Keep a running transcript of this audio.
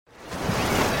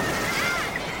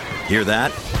Hear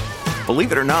that?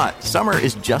 Believe it or not, summer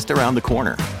is just around the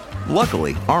corner.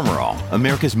 Luckily, Armor All,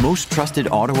 America's most trusted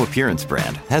auto appearance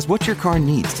brand, has what your car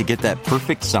needs to get that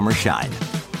perfect summer shine.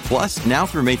 Plus, now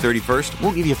through May 31st,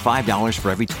 we'll give you $5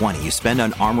 for every $20 you spend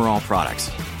on Armor All products.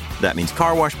 That means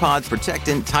car wash pods,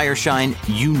 protectant, tire shine,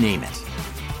 you name it.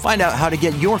 Find out how to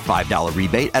get your $5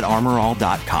 rebate at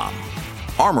armorall.com.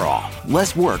 Armor All,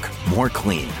 less work, more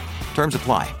clean. Terms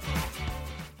apply.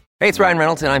 Hey, it's Ryan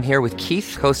Reynolds, and I'm here with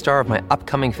Keith, co-star of my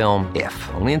upcoming film,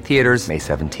 If, only in theaters May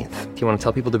 17th. Do you want to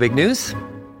tell people the big news?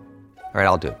 All right,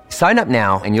 I'll do it. Sign up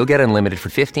now and you'll get unlimited for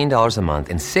 $15 a month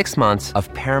and 6 months of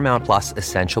Paramount Plus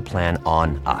Essential Plan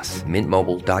on us.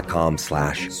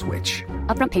 MintMobile.com/switch.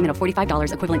 Upfront payment of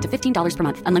 $45 equivalent to $15 per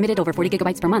month. Unlimited over 40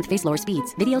 gigabytes per month. Face lower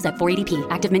speeds. Videos at 480p.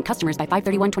 Active Mint customers by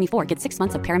 531.24 get 6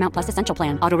 months of Paramount Plus Essential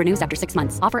Plan. Auto renews after 6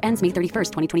 months. Offer ends May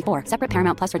 31st, 2024. Separate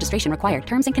Paramount Plus registration required.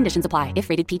 Terms and conditions apply if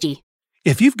rated PG.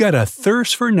 If you've got a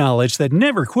thirst for knowledge that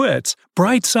never quits,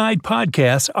 Brightside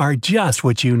Podcasts are just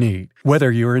what you need.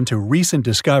 Whether you're into recent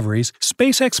discoveries,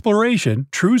 space exploration,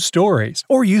 true stories,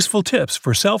 or useful tips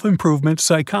for self-improvement,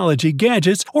 psychology,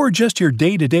 gadgets, or just your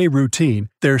day-to-day routine,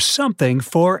 there's something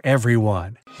for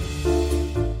everyone.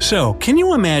 So, can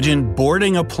you imagine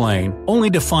boarding a plane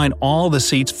only to find all the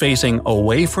seats facing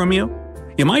away from you?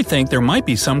 You might think there might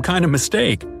be some kind of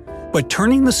mistake. But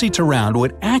turning the seats around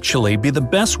would actually be the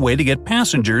best way to get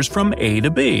passengers from A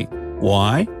to B.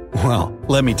 Why? Well,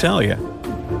 let me tell you.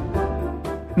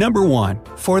 Number 1.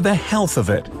 For the health of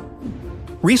it.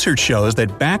 Research shows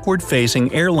that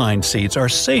backward-facing airline seats are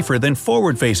safer than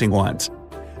forward-facing ones.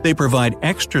 They provide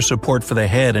extra support for the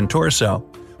head and torso.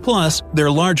 Plus,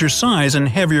 their larger size and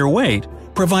heavier weight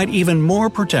provide even more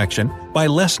protection by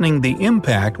lessening the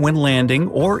impact when landing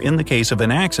or in the case of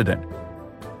an accident.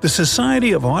 The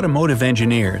Society of Automotive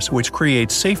Engineers, which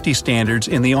creates safety standards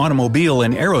in the automobile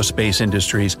and aerospace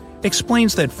industries,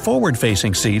 explains that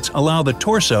forward-facing seats allow the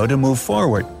torso to move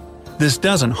forward. This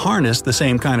doesn't harness the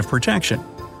same kind of protection.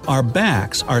 Our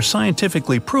backs are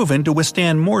scientifically proven to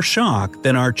withstand more shock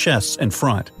than our chests and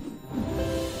front.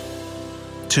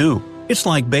 2. It's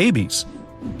like babies.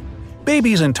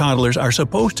 Babies and toddlers are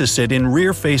supposed to sit in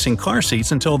rear-facing car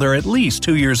seats until they're at least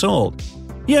 2 years old.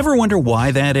 You ever wonder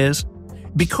why that is?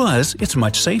 Because it's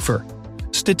much safer.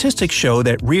 Statistics show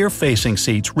that rear-facing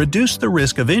seats reduce the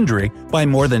risk of injury by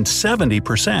more than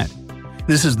 70%.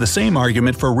 This is the same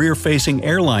argument for rear-facing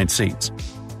airline seats.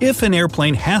 If an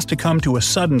airplane has to come to a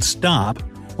sudden stop,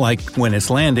 like when it's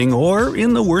landing or,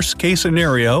 in the worst-case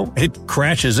scenario, it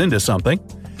crashes into something,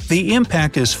 the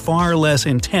impact is far less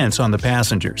intense on the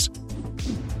passengers.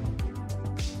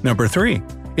 Number 3.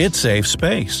 It saves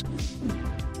space.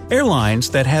 Airlines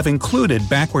that have included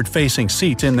backward-facing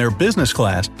seats in their business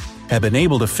class have been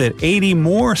able to fit 80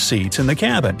 more seats in the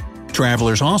cabin.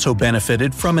 Travelers also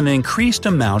benefited from an increased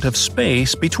amount of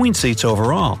space between seats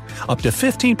overall, up to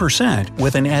 15%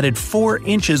 with an added 4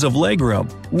 inches of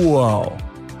legroom. Whoa!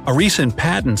 A recent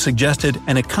patent suggested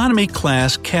an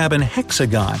economy-class cabin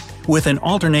hexagon with an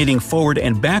alternating forward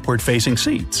and backward-facing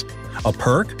seats. A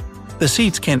perk? The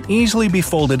seats can easily be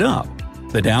folded up.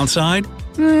 The downside?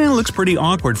 Looks pretty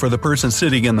awkward for the person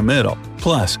sitting in the middle.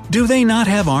 Plus, do they not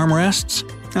have armrests?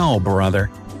 Oh,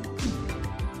 brother.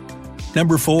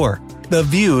 Number 4. The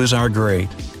views are great.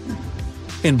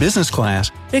 In business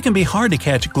class, it can be hard to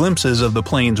catch glimpses of the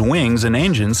plane's wings and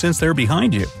engine since they're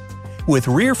behind you. With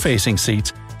rear-facing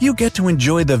seats, you get to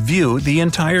enjoy the view the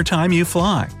entire time you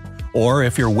fly. Or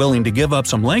if you're willing to give up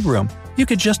some legroom, you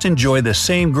could just enjoy the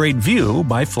same great view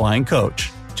by flying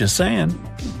coach. Just saying.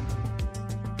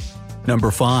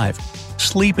 Number 5.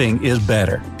 Sleeping is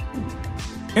better.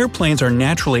 Airplanes are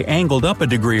naturally angled up a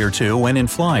degree or two when in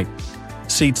flight.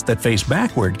 Seats that face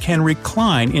backward can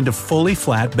recline into fully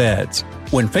flat beds.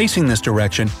 When facing this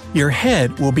direction, your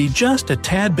head will be just a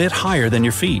tad bit higher than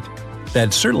your feet.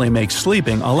 That certainly makes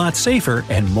sleeping a lot safer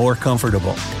and more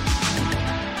comfortable.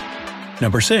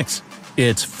 Number 6.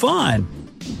 It's fun!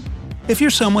 If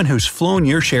you're someone who's flown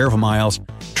your share of miles,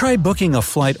 try booking a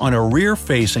flight on a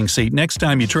rear-facing seat next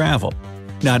time you travel.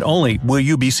 Not only will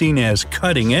you be seen as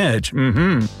cutting edge,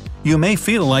 you may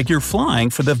feel like you're flying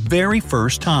for the very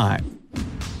first time.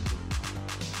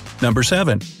 Number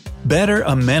 7. Better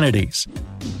amenities.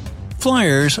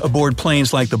 Flyers aboard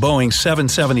planes like the Boeing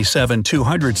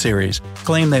 777-200 series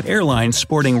claim that airlines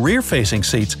sporting rear-facing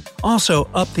seats also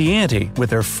up the ante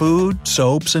with their food,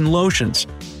 soaps, and lotions.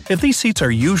 If these seats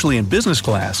are usually in business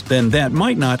class, then that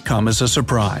might not come as a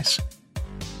surprise.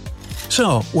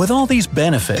 So, with all these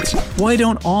benefits, why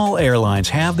don't all airlines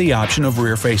have the option of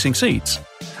rear-facing seats?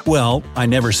 Well, I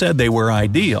never said they were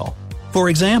ideal. For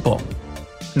example,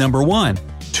 Number 1.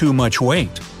 Too much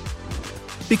weight.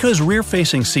 Because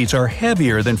rear-facing seats are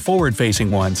heavier than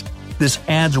forward-facing ones, this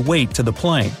adds weight to the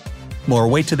plane. More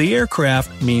weight to the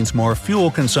aircraft means more fuel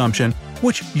consumption,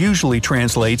 which usually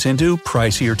translates into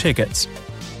pricier tickets.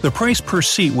 The price per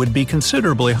seat would be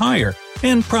considerably higher,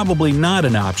 and probably not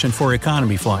an option for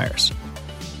economy flyers.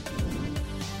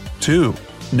 2.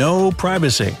 No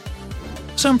privacy.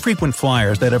 Some frequent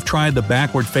flyers that have tried the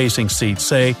backward-facing seats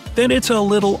say that it's a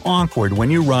little awkward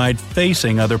when you ride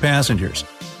facing other passengers.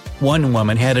 One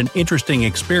woman had an interesting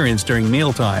experience during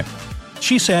mealtime.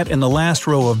 She sat in the last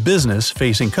row of business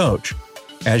facing coach.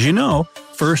 As you know,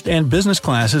 first and business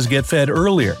classes get fed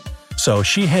earlier, so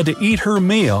she had to eat her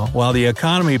meal while the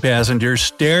economy passengers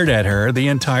stared at her the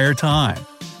entire time.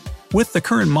 With the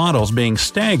current models being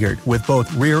staggered with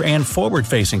both rear and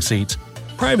forward-facing seats,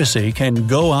 privacy can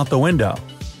go out the window.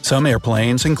 Some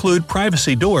airplanes include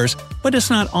privacy doors, but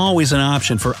it's not always an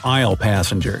option for aisle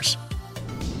passengers.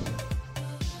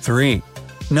 3.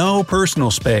 No personal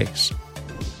space.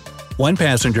 One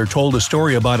passenger told a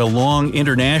story about a long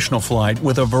international flight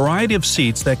with a variety of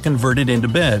seats that converted into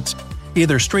beds,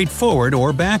 either straight forward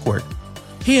or backward.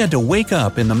 He had to wake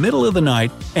up in the middle of the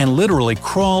night and literally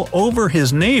crawl over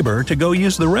his neighbor to go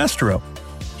use the restroom.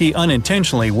 He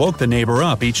unintentionally woke the neighbor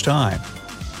up each time.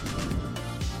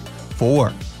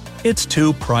 4. It's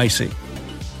too pricey.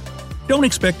 Don't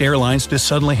expect airlines to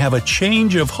suddenly have a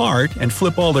change of heart and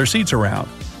flip all their seats around.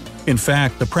 In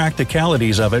fact, the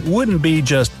practicalities of it wouldn't be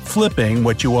just flipping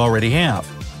what you already have.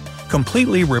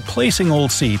 Completely replacing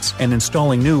old seats and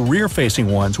installing new rear-facing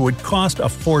ones would cost a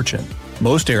fortune.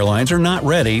 Most airlines are not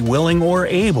ready, willing, or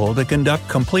able to conduct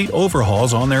complete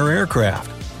overhauls on their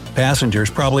aircraft. Passengers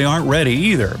probably aren't ready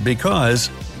either because…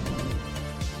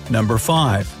 Number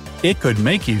 5. It could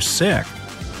make you sick.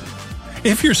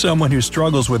 If you're someone who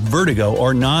struggles with vertigo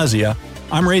or nausea,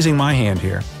 I'm raising my hand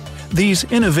here. These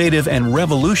innovative and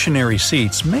revolutionary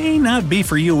seats may not be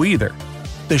for you either.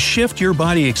 The shift your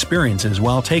body experiences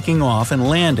while taking off and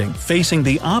landing facing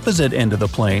the opposite end of the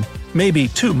plane may be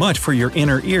too much for your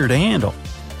inner ear to handle.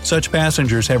 Such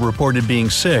passengers have reported being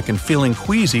sick and feeling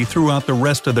queasy throughout the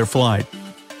rest of their flight.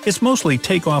 It's mostly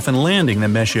takeoff and landing that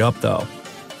mess you up though.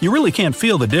 You really can't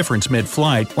feel the difference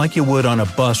mid-flight like you would on a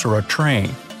bus or a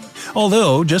train.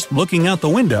 Although, just looking out the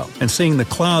window and seeing the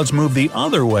clouds move the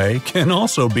other way can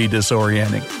also be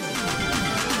disorienting.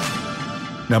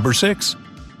 Number 6.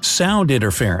 Sound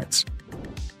interference.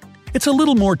 It's a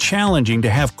little more challenging to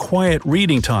have quiet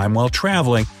reading time while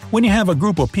traveling when you have a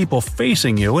group of people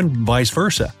facing you and vice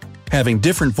versa. Having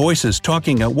different voices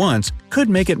talking at once could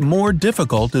make it more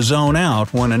difficult to zone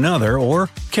out one another or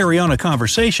carry on a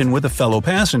conversation with a fellow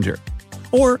passenger.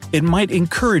 Or it might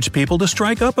encourage people to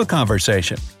strike up a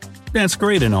conversation. That's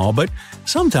great and all, but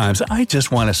sometimes I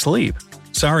just want to sleep.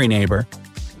 Sorry, neighbor.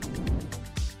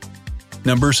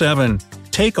 Number 7.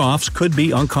 Takeoffs could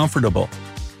be uncomfortable.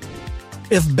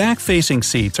 If back-facing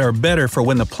seats are better for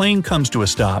when the plane comes to a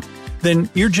stop, then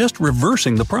you're just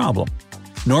reversing the problem.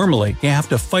 Normally, you have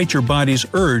to fight your body's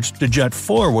urge to jut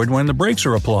forward when the brakes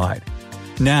are applied.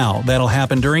 Now, that'll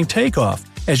happen during takeoff,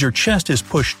 as your chest is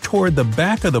pushed toward the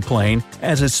back of the plane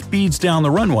as it speeds down the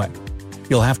runway.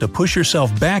 You'll have to push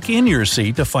yourself back in your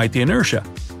seat to fight the inertia.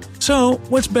 So,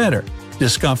 what's better?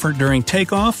 Discomfort during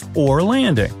takeoff or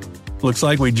landing? Looks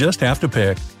like we just have to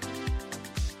pick.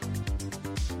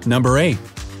 Number 8.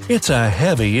 It's a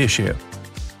heavy issue.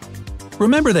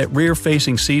 Remember that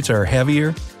rear-facing seats are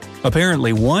heavier?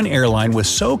 Apparently, one airline was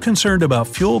so concerned about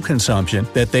fuel consumption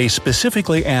that they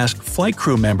specifically asked flight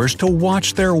crew members to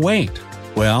watch their weight.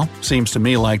 Well, seems to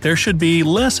me like there should be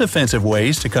less offensive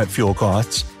ways to cut fuel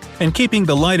costs, and keeping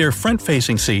the lighter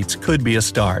front-facing seats could be a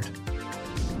start.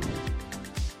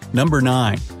 Number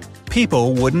 9.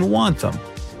 People wouldn't want them.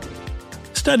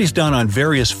 Studies done on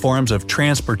various forms of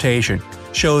transportation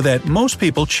show that most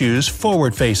people choose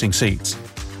forward-facing seats.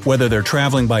 Whether they're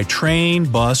traveling by train,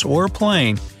 bus, or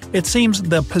plane, it seems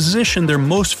the position they're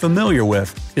most familiar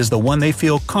with is the one they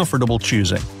feel comfortable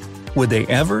choosing. Would they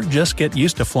ever just get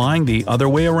used to flying the other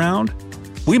way around?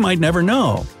 We might never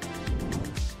know.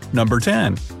 Number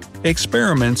 10.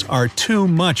 Experiments are too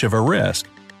much of a risk.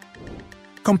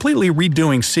 Completely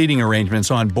redoing seating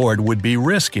arrangements on board would be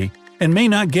risky and may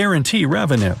not guarantee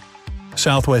revenue.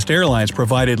 Southwest Airlines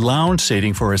provided lounge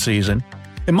seating for a season.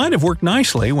 It might have worked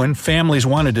nicely when families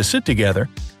wanted to sit together,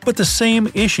 but the same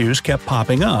issues kept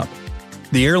popping up.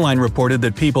 The airline reported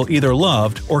that people either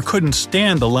loved or couldn't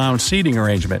stand the lounge seating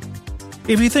arrangement.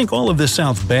 If you think all of this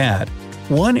sounds bad,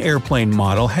 one airplane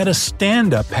model had a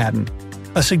stand-up pattern,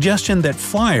 a suggestion that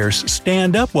flyers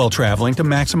stand up while traveling to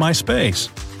maximize space.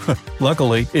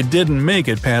 Luckily, it didn't make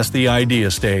it past the idea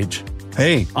stage.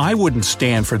 Hey, I wouldn't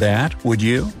stand for that, would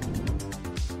you?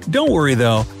 Don't worry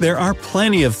though, there are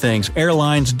plenty of things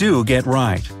airlines do get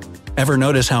right. Ever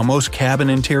notice how most cabin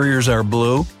interiors are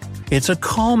blue? It's a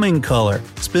calming color,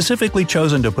 specifically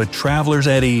chosen to put travelers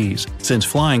at ease, since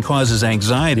flying causes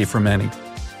anxiety for many.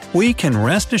 We can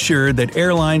rest assured that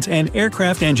airlines and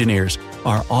aircraft engineers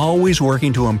are always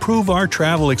working to improve our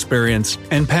travel experience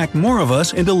and pack more of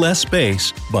us into less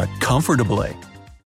space, but comfortably.